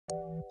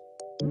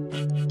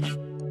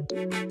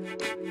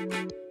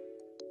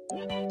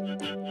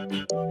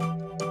Sunday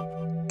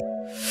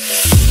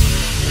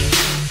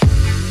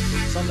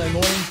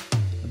morning,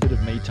 a bit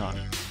of me time.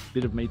 A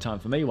bit of me time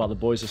for me while the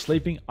boys are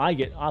sleeping. I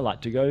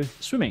like to go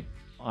swimming.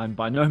 I'm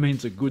by no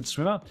means a good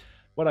swimmer.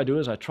 What I do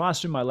is I try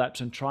swim my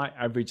laps and try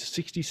average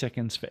 60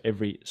 seconds for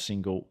every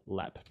single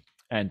lap.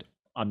 And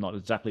I'm not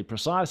exactly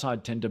precise. I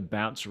tend to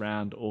bounce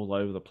around all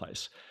over the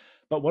place.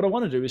 But what I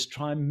want to do is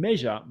try and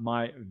measure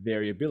my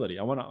variability.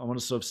 I want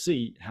to sort of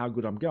see how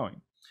good I'm going.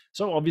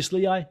 So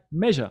obviously I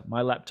measure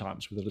my lap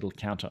times with a little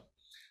counter.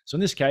 So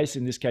in this case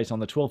on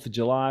the 12th of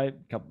July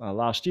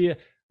last year,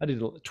 I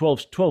did a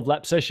 12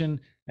 lap session,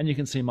 and you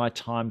can see my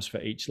times for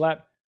each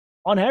lap.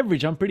 On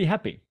average, I'm pretty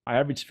happy. I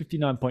averaged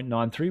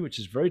 59.93, which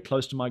is very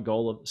close to my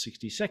goal of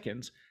 60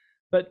 seconds.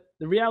 But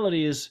the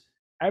reality is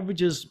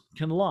averages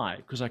can lie,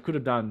 because I could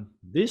have done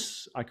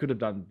this, I could have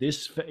done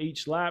this for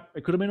each lap.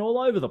 It could have been all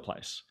over the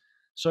place.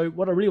 So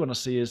what I really want to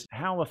see is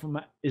how often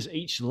is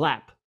each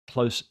lap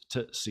close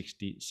to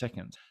 60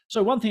 seconds.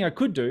 So one thing I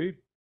could do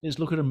is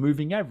look at a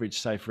moving average,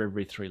 say for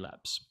every 3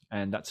 laps.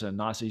 And that's a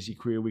nice easy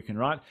query we can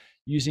write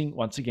using,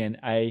 once again,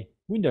 a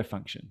window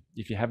function.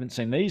 If you haven't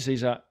seen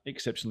these are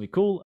exceptionally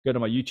cool. Go to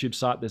my YouTube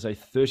site, there's a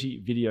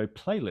 30 video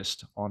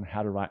playlist on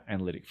how to write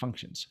analytic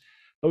functions.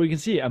 But we can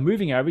see a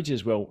moving average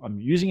is, well, I'm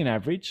using an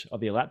average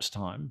of the elapsed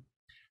time.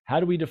 How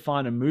do we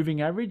define a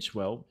moving average?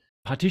 Well,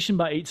 partition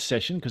by each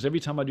session, because every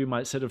time I do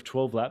my set of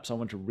 12 laps, I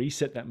want to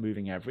reset that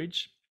moving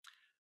average.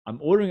 I'm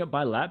ordering it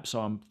by lap, so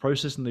I'm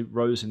processing the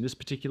rows in this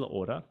particular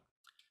order.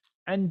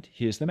 And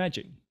here's the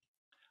magic.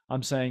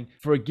 I'm saying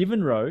for a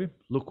given row,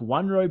 look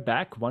 1 row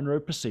back, 1 row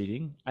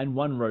preceding, and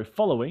 1 row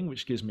following,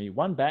 which gives me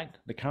 1 back,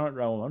 the current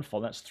row and 1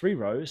 following, that's 3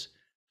 rows,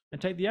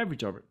 and take the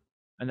average of it.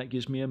 And that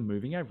gives me a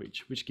moving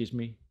average, which gives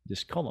me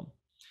this column.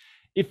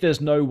 If there's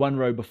no 1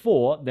 row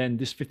before, then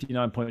this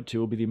 59.2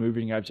 will be the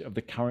moving average of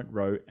the current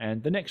row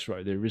and the next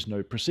row. There is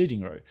no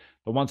preceding row.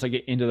 But once I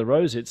get into the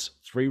rows, it's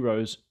 3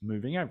 rows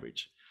moving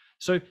average.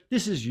 So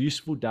this is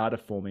useful data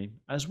for me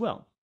as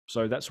well.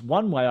 So that's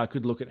one way I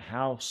could look at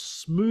how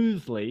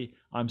smoothly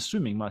I'm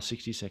swimming my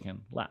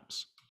 60-second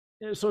laps.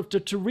 So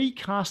to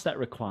recast that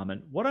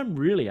requirement, what I'm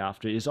really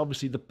after is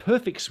obviously the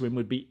perfect swim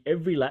would be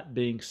every lap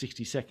being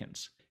 60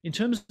 seconds. In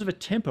terms of a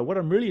tempo, what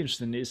I'm really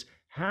interested in is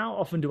how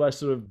often do I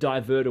sort of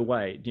divert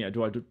away?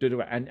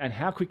 And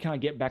how quick can I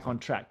get back on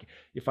track?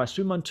 If I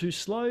swim on too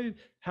slow,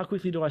 how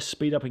quickly do I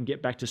speed up and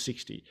get back to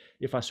 60?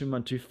 If I swim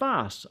on too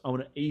fast, I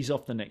want to ease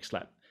off the next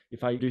lap.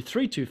 If I do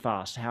 3 too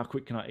fast, how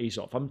quick can I ease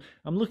off? I'm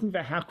looking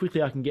for how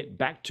quickly I can get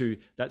back to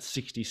that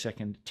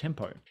 60-second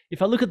tempo.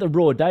 If I look at the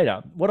raw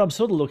data, what I'm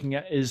sort of looking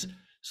at is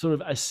sort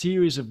of a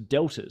series of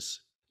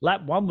deltas.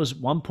 Lap 1 was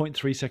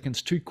 1.3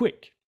 seconds too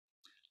quick.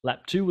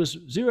 Lap 2 was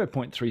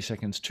 0.3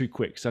 seconds too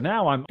quick. So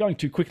now I'm going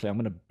too quickly. I'm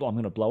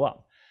going to blow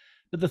up.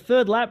 But the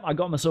third lap, I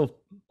got myself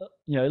a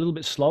little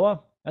bit slower,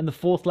 and the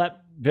fourth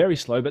lap very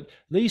slow. But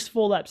these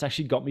 4 laps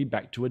actually got me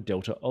back to a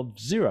delta of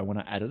 0 when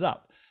I added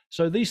up.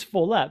 So these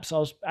 4 laps, I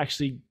was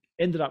actually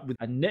ended up with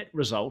a net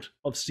result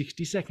of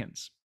 60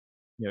 seconds.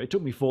 It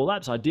took me 4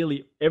 laps.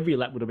 Ideally, every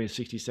lap would have been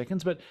 60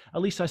 seconds, but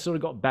at least I sort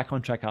of got back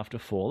on track after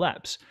 4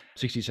 laps.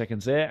 60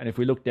 seconds there. And if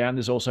we look down,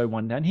 there's also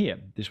one down here.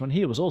 This one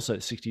here was also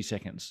 60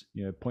 seconds,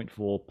 0.4,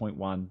 0.1,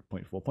 0.4,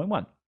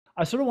 0.1.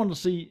 I sort of want to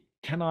see,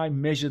 can I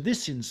measure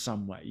this in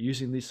some way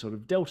using these sort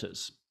of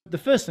deltas? The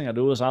first thing I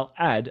do is I'll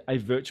add a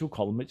virtual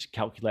column which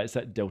calculates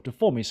that delta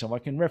for me so I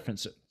can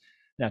reference it.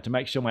 Now, to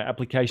make sure my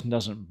application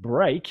doesn't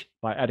break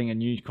by adding a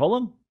new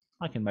column,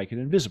 I can make it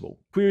invisible.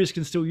 Queries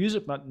can still use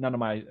it, but none of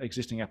my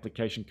existing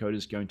application code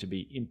is going to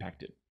be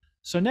impacted.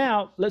 So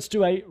now let's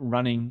do a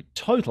running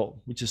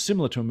total, which is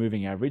similar to a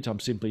moving average. I'm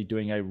simply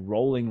doing a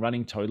rolling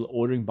running total,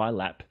 ordering by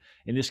lap,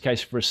 in this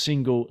case for a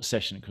single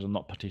session, because I'm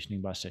not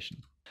partitioning by session.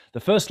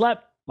 The first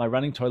lap, my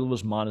running total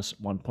was minus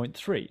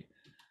 1.3.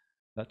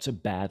 That's a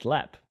bad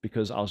lap,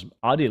 because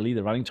ideally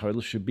the running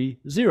total should be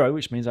 0,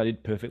 which means I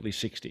did perfectly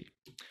 60.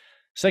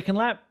 Second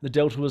lap, the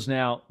delta was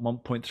now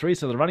 1.3,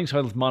 so the running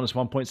total is minus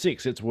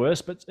 1.6. It's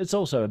worse, but it's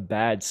also a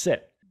bad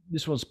set.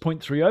 This was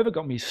 0.3 over,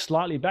 got me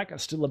slightly back.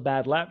 That's still a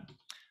bad lap.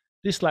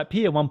 This lap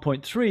here,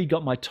 1.3,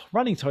 got my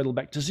running total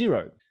back to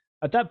 0.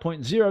 At that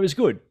point, 0 is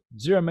good.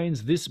 0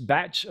 means this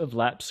batch of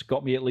laps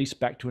got me at least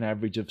back to an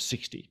average of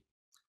 60.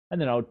 And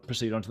then I would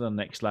proceed on to the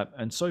next lap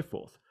and so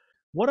forth.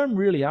 What I'm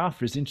really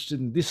after is interested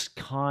in this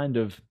kind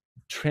of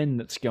trend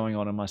that's going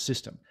on in my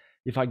system.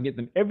 If I can get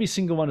them every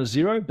single one to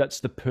 0, that's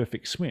the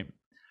perfect swim.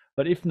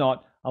 But if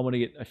not, I want to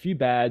get a few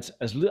bads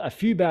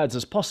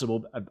as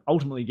possible, and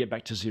ultimately get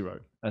back to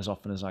 0 as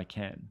often as I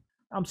can.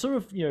 I'm sort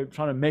of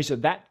trying to measure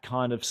that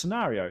kind of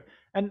scenario,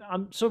 and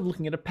I'm sort of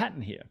looking at a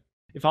pattern here.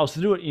 If I was to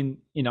do it in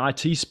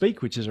IT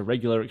speak, which is a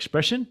regular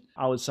expression,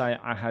 I would say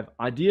I have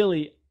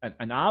ideally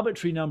an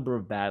arbitrary number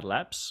of bad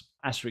laps.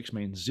 Asterisk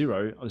means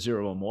 0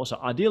 or more, so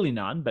ideally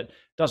none, but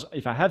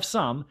if I have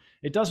some,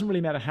 it doesn't really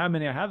matter how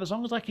many I have, as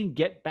long as I can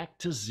get back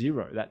to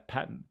 0, that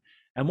pattern.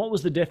 And what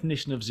was the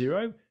definition of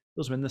 0? It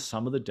was when the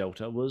sum of the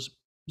delta was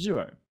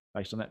 0,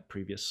 based on that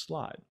previous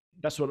slide.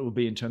 That's what it would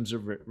be in terms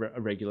of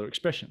a regular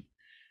expression.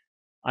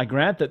 I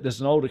grant that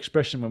there's an old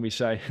expression when we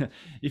say,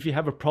 if you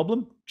have a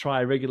problem,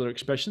 try a regular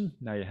expression.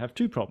 Now you have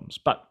two problems,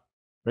 but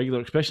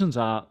regular expressions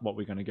are what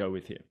we're going to go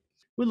with here.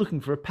 We're looking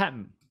for a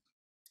pattern.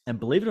 And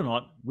believe it or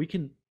not, we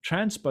can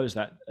transpose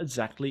that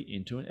exactly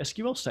into an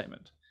SQL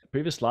statement. The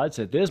previous slide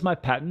said, there's my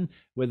pattern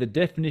where the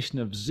definition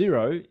of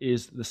 0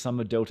 is the sum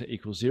of delta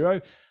equals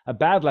 0. A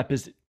bad lap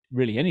is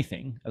really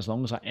anything as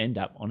long as I end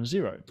up on a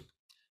 0.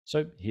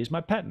 So here's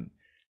my pattern.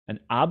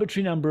 An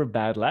arbitrary number of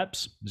bad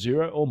laps,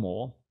 0 or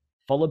more,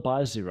 followed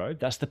by a 0.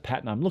 That's the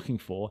pattern I'm looking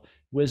for,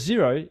 where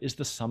 0 is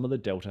the sum of the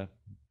delta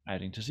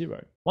adding to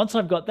 0. Once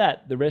I've got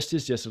that, the rest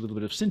is just a little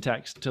bit of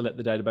syntax to let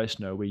the database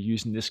know we're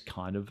using this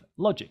kind of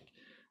logic.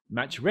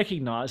 Match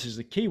recognize is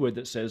the keyword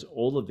that says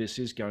all of this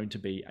is going to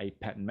be a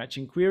pattern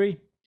matching query.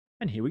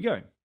 And here we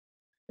go.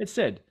 It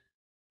said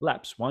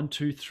laps 1,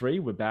 2, 3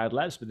 were bad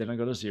laps, but then I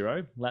got a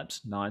 0.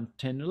 Laps 9,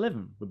 10,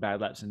 11 were bad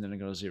laps, and then I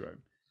got a 0.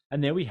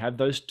 And there we have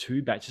those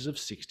two batches of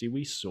 60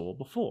 we saw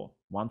before,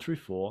 1 through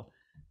 4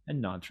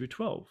 and 9 through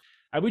 12.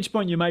 At which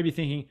point you may be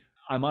thinking,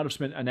 I might have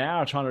spent an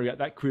hour trying to get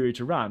that query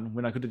to run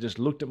when I could have just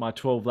looked at my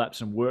 12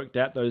 laps and worked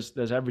out those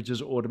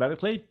averages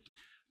automatically.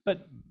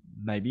 But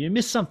maybe you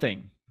missed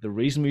something. The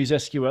reason we use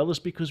SQL is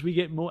because we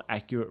get more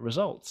accurate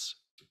results,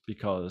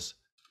 because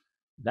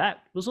that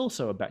was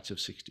also a batch of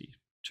 60,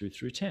 2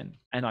 through 10.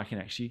 And I can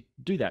actually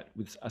do that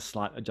with a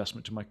slight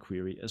adjustment to my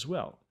query as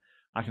well.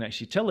 I can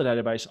actually tell the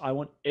database I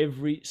want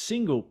every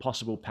single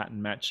possible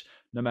pattern match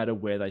no matter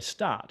where they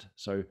start.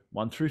 So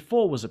 1 through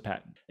 4 was a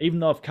pattern. Even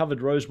though I've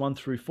covered rows 1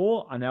 through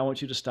 4, I now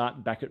want you to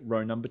start back at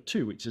row number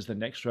 2, which is the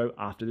next row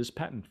after this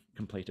pattern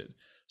completed.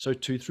 So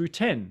 2 through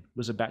 10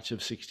 was a batch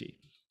of 60.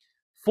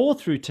 4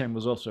 through 10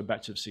 was also a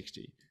batch of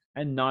 60.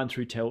 And 9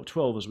 through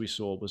 12, as we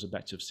saw, was a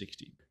batch of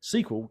 60.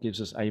 SQL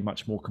gives us a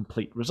much more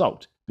complete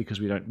result because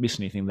we don't miss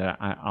anything that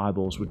our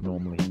eyeballs would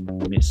normally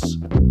miss.